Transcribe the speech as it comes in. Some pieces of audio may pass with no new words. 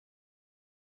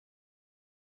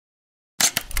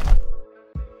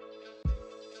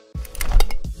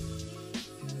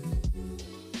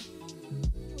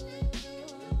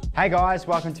Hey guys,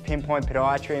 welcome to Pinpoint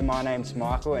Podiatry. My name's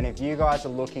Michael, and if you guys are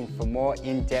looking for more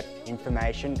in-depth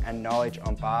information and knowledge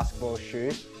on basketball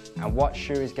shoes and what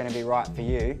shoe is going to be right for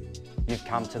you, you've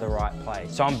come to the right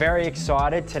place. So I'm very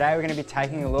excited. Today we're going to be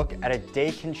taking a look at a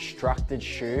deconstructed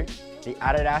shoe, the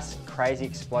Adidas Crazy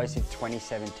Explosive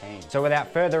 2017. So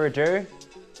without further ado,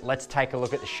 let's take a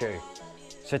look at the shoe.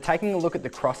 So taking a look at the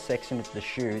cross section of the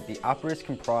shoe, the upper is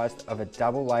comprised of a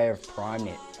double layer of prime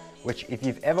knit, which if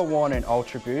you've ever worn an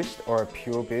Ultra Boost or a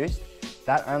Pure Boost,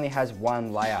 that only has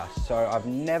one layer. So I've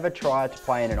never tried to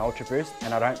play in an Ultra Boost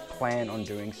and I don't plan on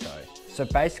doing so. So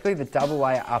basically the double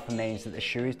layer upper means that the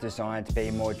shoe is designed to be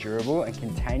more durable and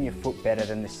contain your foot better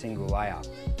than the single layer.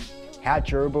 How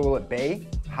durable will it be?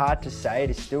 Hard to say, it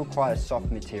is still quite a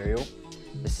soft material.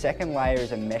 The second layer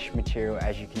is a mesh material,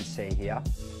 as you can see here.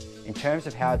 In terms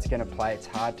of how it's going to play, it's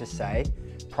hard to say.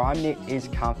 Prime knit is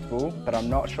comfortable, but I'm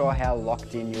not sure how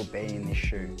locked in you'll be in this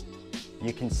shoe.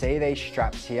 You can see these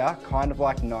straps here, kind of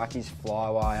like Nike's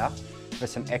Flywire, for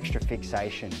some extra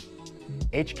fixation.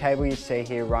 Each cable you see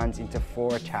here runs into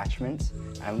 4 attachments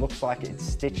and looks like it's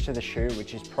stitched to the shoe,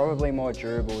 which is probably more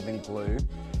durable than glue,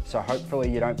 so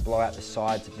hopefully you don't blow out the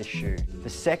sides of the shoe. The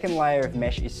second layer of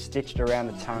mesh is stitched around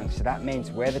the tongue, so that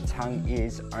means where the tongue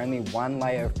is, only one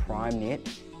layer of prime knit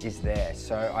is there.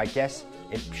 So I guess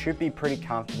it should be pretty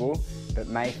comfortable, but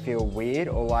may feel weird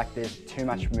or like there's too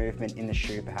much movement in the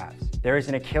shoe perhaps. There is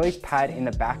an Achilles pad in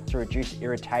the back to reduce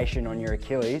irritation on your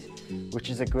Achilles, which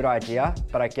is a good idea,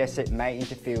 but I guess it may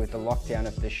interfere with the lockdown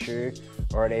of the shoe,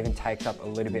 or it even takes up a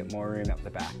little bit more room up the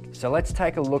back. So let's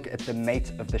take a look at the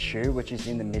meat of the shoe, which is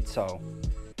in the midsole.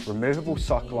 Removable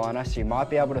sock liner, so you might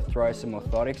be able to throw some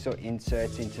orthotics or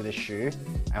inserts into the shoe,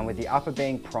 and with the upper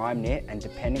being prime knit and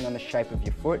depending on the shape of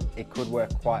your foot, it could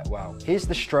work quite well. Here's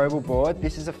the strobel board.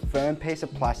 This is a firm piece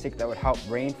of plastic that would help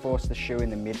reinforce the shoe in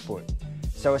the midfoot,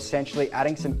 so essentially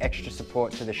adding some extra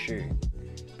support to the shoe.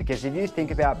 Because if you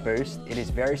think about Boost, it is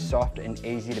very soft and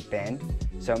easy to bend,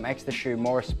 so it makes the shoe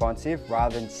more responsive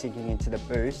rather than sinking into the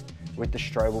Boost with the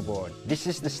strobel board. This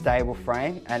is the stable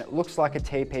frame and it looks like a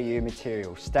TPU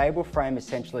material. Stable frame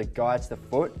essentially guides the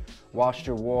foot whilst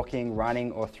you're walking,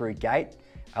 running or through gait,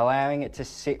 allowing it to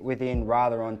sit within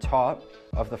rather on top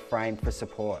of the frame for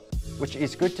support. Which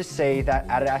is good to see that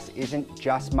Adidas isn't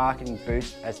just marketing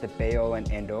Boost as the be all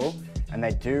and end all, and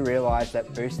they do realise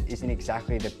that Boost isn't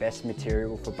exactly the best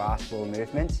material for basketball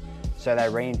movements, so they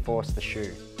reinforce the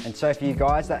shoe. And so for you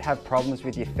guys that have problems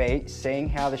with your feet, seeing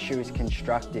how the shoe is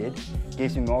constructed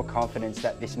gives me more confidence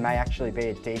that this may actually be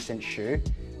a decent shoe,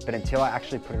 but until I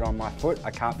actually put it on my foot, I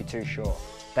can't be too sure.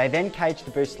 They then cage the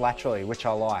Boost laterally, which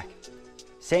I like.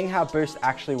 Seeing how Boost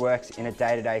actually works in a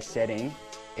day-to-day setting,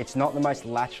 it's not the most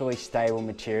laterally stable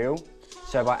material,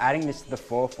 so by adding this to the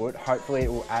forefoot, hopefully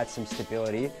it will add some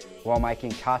stability while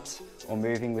making cuts or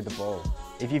moving with the ball.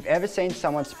 If you've ever seen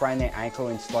someone sprain their ankle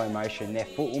in slow motion, their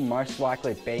foot will most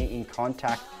likely be in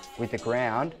contact with the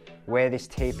ground where this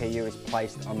TPU is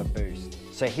placed on the Boost.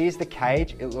 So here's the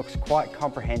cage. It looks quite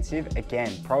comprehensive,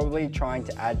 again, probably trying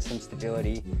to add some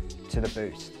stability to the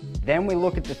Boost. Then we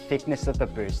look at the thickness of the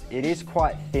Boost. It is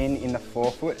quite thin in the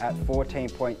forefoot at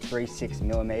 14.36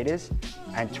 millimeters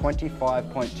and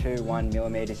 25.21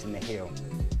 millimeters in the heel.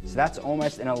 So that's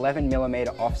almost an 11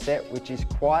 millimeter offset, which is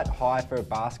quite high for a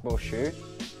basketball shoe.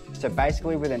 So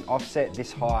basically with an offset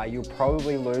this high, you'll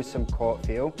probably lose some court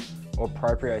feel or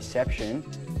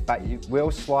proprioception, but you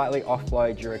will slightly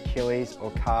offload your Achilles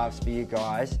or calves for you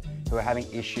guys who are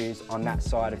having issues on that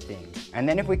side of things. And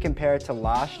then if we compare it to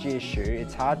last year's shoe,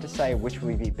 it's hard to say which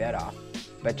would be better,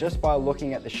 but just by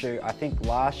looking at the shoe, I think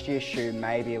last year's shoe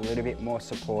may be a little bit more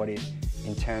supportive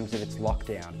in terms of its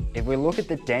lockdown. If we look at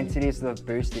the densities of the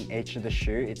Boost in each of the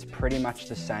shoe, it's pretty much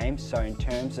the same. So in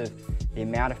terms of the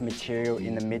amount of material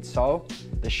in the midsole,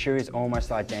 the shoe is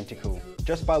almost identical.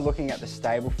 Just by looking at the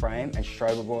stable frame and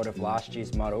strobel board of last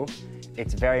year's model,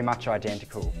 it's very much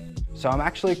identical. So I'm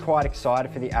actually quite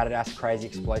excited for the Adidas Crazy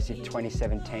Explosive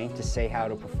 2017 to see how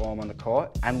it'll perform on the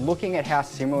court. And looking at how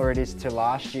similar it is to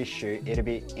last year's shoe, it'll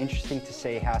be interesting to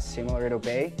see how similar it'll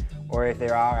be, or if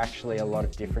there are actually a lot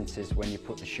of differences when you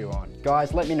put the shoe on.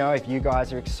 Guys, let me know if you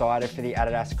guys are excited for the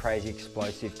Adidas Crazy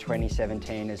Explosive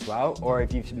 2017 as well, or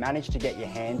if you've managed to get your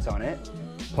hands on it.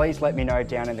 Please let me know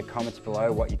down in the comments below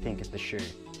what you think of the shoe.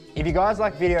 If you guys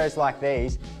like videos like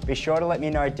these, be sure to let me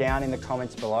know down in the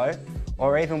comments below,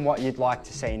 or even what you'd like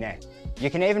to see next. You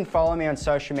can even follow me on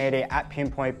social media at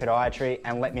Pinpoint Podiatry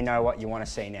and let me know what you want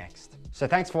to see next. So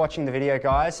thanks for watching the video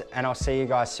guys, and I'll see you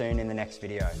guys soon in the next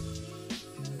video.